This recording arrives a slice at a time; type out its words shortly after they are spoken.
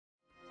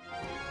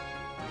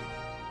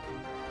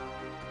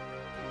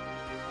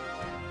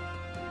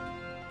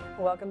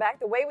Welcome back.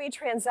 The way we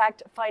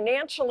transact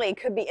financially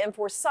could be in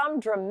for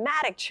some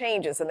dramatic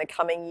changes in the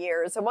coming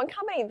years. And one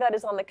company that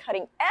is on the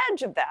cutting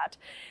edge of that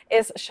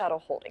is Shuttle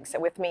Holdings.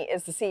 And with me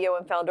is the CEO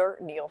and founder,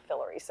 Neil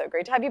Fillary. So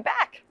great to have you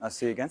back. I'll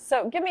see you again.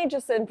 So give me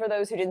just, and for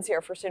those who didn't see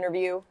our first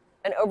interview,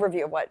 an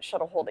overview of what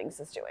Shuttle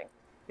Holdings is doing.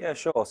 Yeah,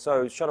 sure.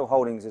 So Shuttle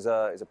Holdings is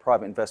a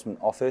private investment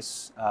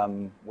office.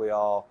 We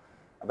are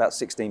about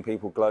 16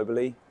 people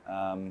globally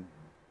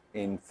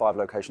in 5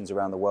 locations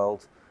around the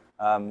world.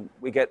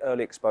 We get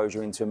early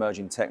exposure into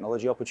emerging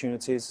technology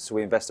opportunities, so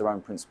we invest our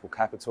own principal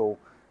capital,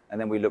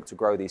 and then we look to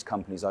grow these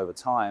companies over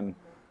time,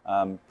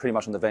 pretty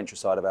much on the venture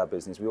side of our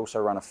business. We also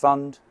run a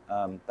fund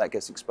that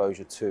gets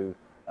exposure to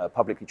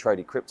publicly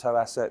traded crypto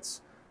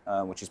assets,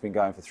 which has been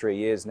going for 3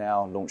 years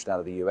now, launched out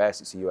of the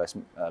US. It's a US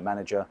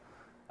manager.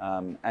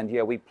 And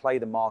yeah, we play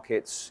the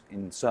markets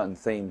in certain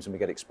themes, and we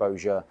get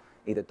exposure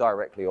either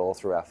directly or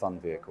through our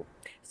fund vehicle.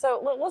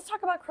 So let's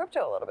talk about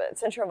crypto a little bit.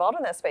 Since you're involved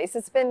in that space,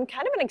 it's been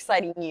kind of an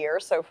exciting year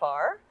so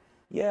far.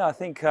 Yeah, I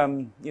think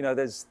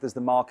there's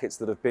the markets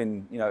that have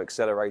been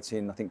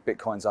accelerating. I think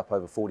Bitcoin's up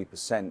over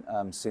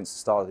 40% since the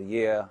start of the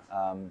year.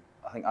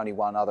 I think only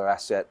one other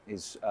asset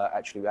is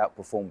actually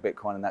outperformed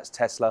Bitcoin, and that's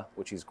Tesla,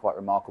 which is quite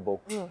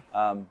remarkable.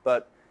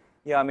 But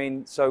yeah, I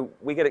mean, so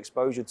we get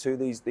exposure to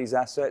these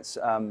assets.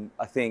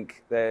 I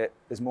think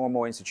there's more and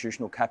more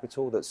institutional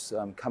capital that's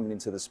coming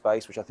into the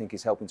space, which I think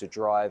is helping to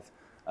drive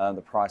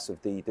the price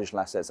of the digital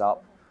assets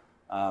up.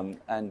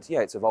 And yeah,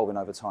 it's evolving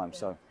over time.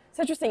 So it's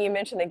interesting you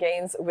mentioned the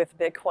gains with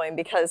Bitcoin,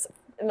 because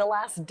in the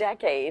last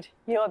decade,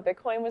 you know what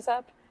Bitcoin was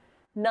up?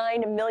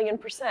 9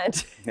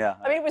 million%. Yeah.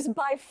 I mean, it was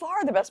by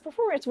far the best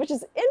performance, which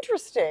is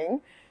interesting,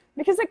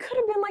 because it could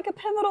have been like a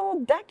pivotal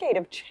decade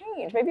of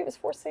change. Maybe it was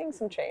foreseeing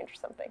some change or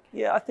something.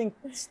 Yeah, I think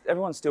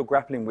everyone's still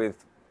grappling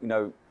with,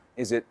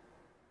 is it,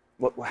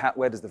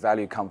 where does the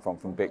value come from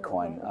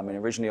Bitcoin? I mean,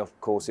 originally, of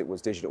course, it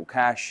was digital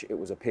cash. It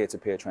was a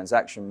peer-to-peer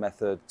transaction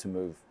method to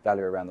move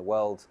value around the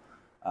world.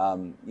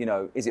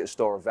 Is it a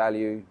store of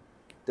value?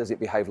 Does it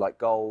behave like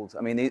gold?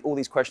 I mean, all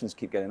these questions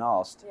keep getting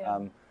asked. Yeah.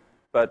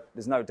 But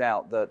there's no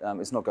doubt that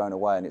it's not going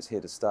away, and it's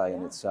here to stay. Yeah.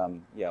 And it's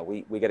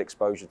we get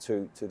exposure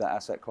to that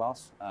asset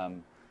class.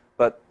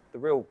 But the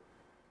real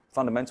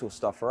fundamental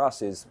stuff for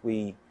us is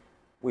we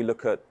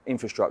look at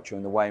infrastructure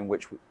and the way in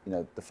which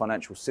the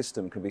financial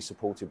system can be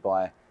supported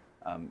by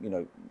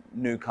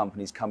new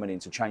companies coming in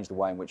to change the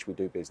way in which we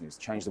do business,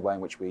 change the way in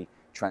which we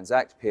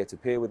transact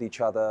peer-to-peer with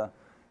each other.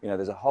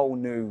 There's a whole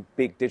new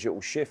big digital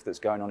shift that's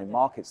going on in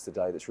markets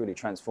today that's really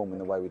transforming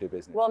the way we do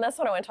business. Well, and that's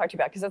what I want to talk to you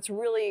about, because that's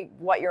really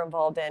what you're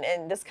involved in.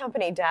 And this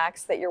company,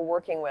 DAX, that you're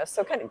working with.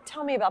 So kind of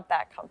tell me about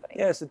that company.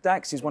 Yeah, so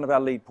DAX is one of our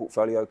lead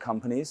portfolio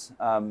companies.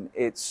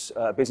 It's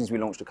a business we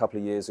launched a couple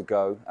of years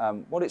ago.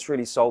 What it's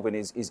really solving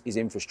is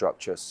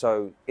infrastructure.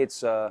 So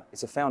it's a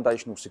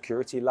foundational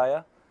security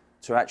layer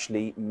to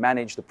actually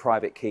manage the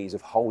private keys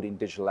of holding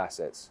digital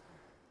assets.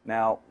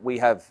 Now, we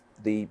have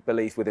the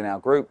belief within our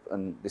group,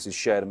 and this is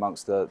shared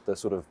amongst the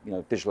sort of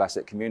digital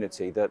asset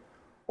community, that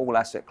all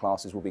asset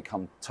classes will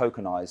become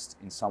tokenized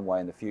in some way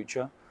in the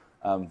future,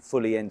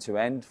 fully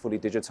end-to-end, fully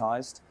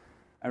digitized.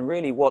 And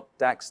really what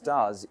DAX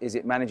does is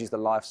it manages the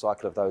life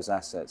cycle of those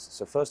assets.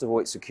 So first of all,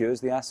 it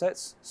secures the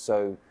assets.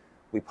 So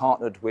we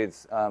partnered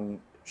with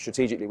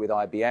strategically with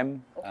IBM.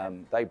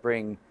 They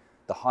bring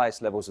the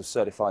highest levels of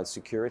certified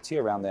security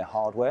around their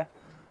hardware.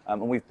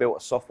 And we've built a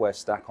software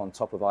stack on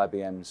top of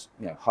IBM's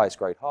highest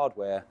grade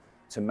hardware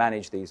to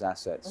manage these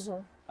assets.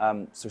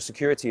 So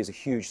security is a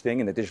huge thing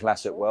in the digital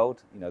asset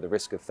world. The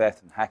risk of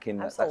theft and hacking,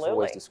 that's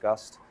always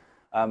discussed.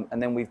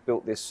 And then we've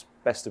built this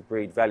best of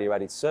breed value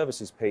added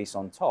services piece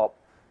on top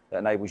that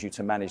enables you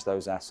to manage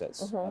those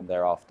assets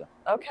thereafter.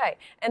 Okay.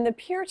 And the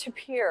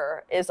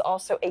peer-to-peer is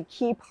also a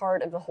key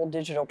part of the whole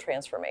digital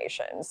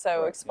transformation.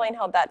 So explain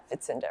how that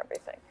fits into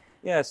everything.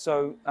 Yeah,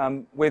 so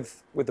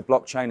with the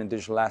blockchain and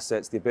digital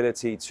assets, the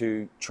ability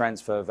to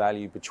transfer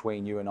value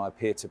between you and I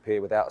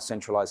peer-to-peer without a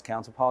centralized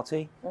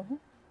counterparty,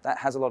 that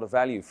has a lot of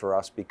value for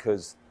us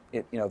because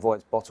it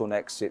avoids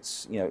bottlenecks.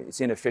 It's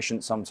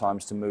inefficient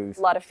sometimes to move.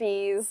 A lot of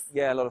fees.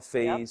 Yeah, a lot of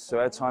fees. Yep. So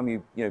every time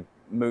you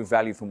move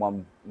value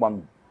from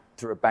one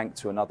through a bank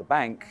to another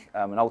bank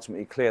and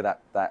ultimately clear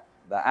that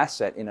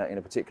asset in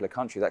a particular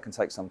country, that can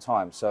take some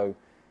time. So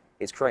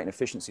it's creating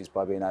efficiencies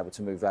by being able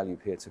to move value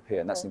peer-to-peer,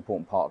 and that's an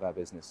important part of our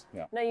business.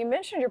 Yeah. Now, you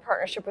mentioned your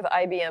partnership with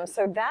IBM,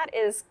 so that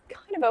is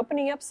kind of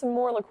opening up some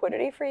more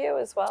liquidity for you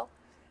as well?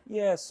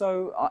 Yeah,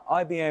 so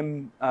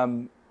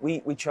IBM,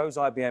 we chose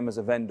IBM as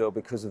a vendor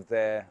because of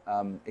their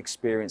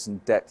experience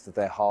and depth of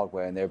their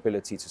hardware and their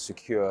ability to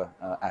secure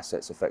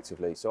assets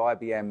effectively. So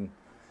IBM,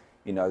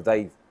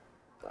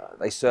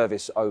 they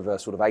service over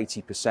sort of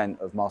 80%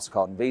 of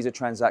MasterCard and Visa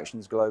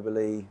transactions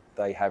globally.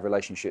 They have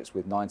relationships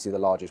with 90 of the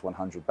largest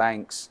 100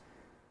 banks.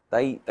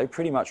 They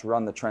pretty much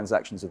run the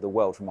transactions of the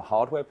world from a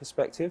hardware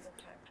perspective.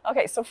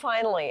 Okay, so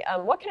finally,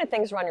 what kind of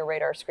things are on your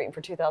radar screen for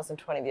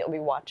 2020 that you'll be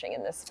watching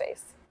in this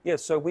space? Yeah,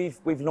 so we've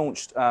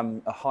launched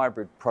a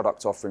hybrid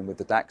product offering with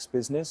the DAX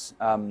business.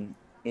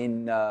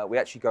 we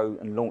actually go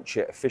and launch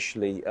it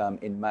officially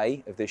in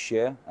May of this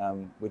year.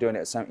 We're doing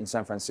it in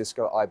San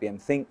Francisco,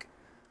 IBM Think.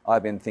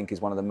 IBM Think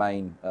is one of the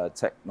main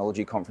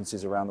technology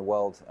conferences around the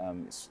world.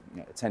 It's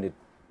attended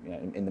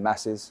in the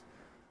masses.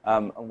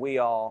 And we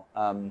are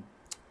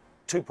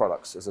two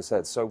products, as I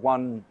said. So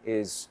one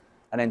is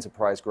an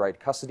enterprise-grade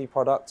custody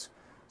product.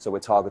 So we're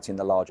targeting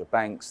the larger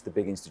banks, the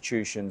big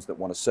institutions that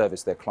want to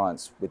service their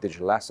clients with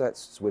digital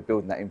assets. So we're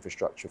building that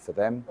infrastructure for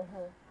them.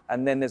 Mm-hmm.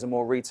 And then there's a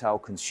more retail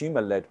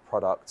consumer-led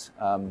product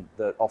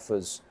that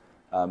offers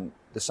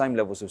the same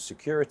levels of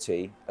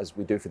security as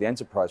we do for the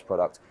enterprise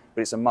product,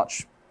 but it's a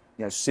much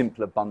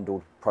simpler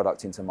bundled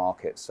product into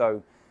market.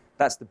 So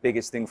that's the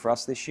biggest thing for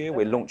us this year.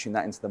 We're launching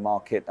that into the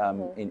market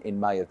in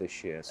May of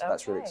this year. So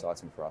that's really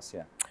exciting for us,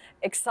 yeah.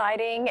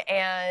 Exciting,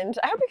 and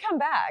I hope you come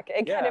back.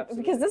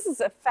 Because this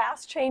is a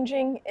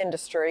fast-changing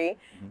industry,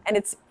 and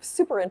it's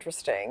super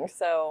interesting.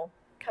 So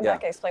come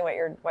back and explain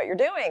what you're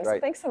doing. Great. So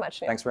thanks so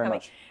much, Neil. Thanks very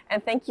much.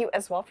 And thank you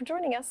as well for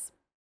joining us.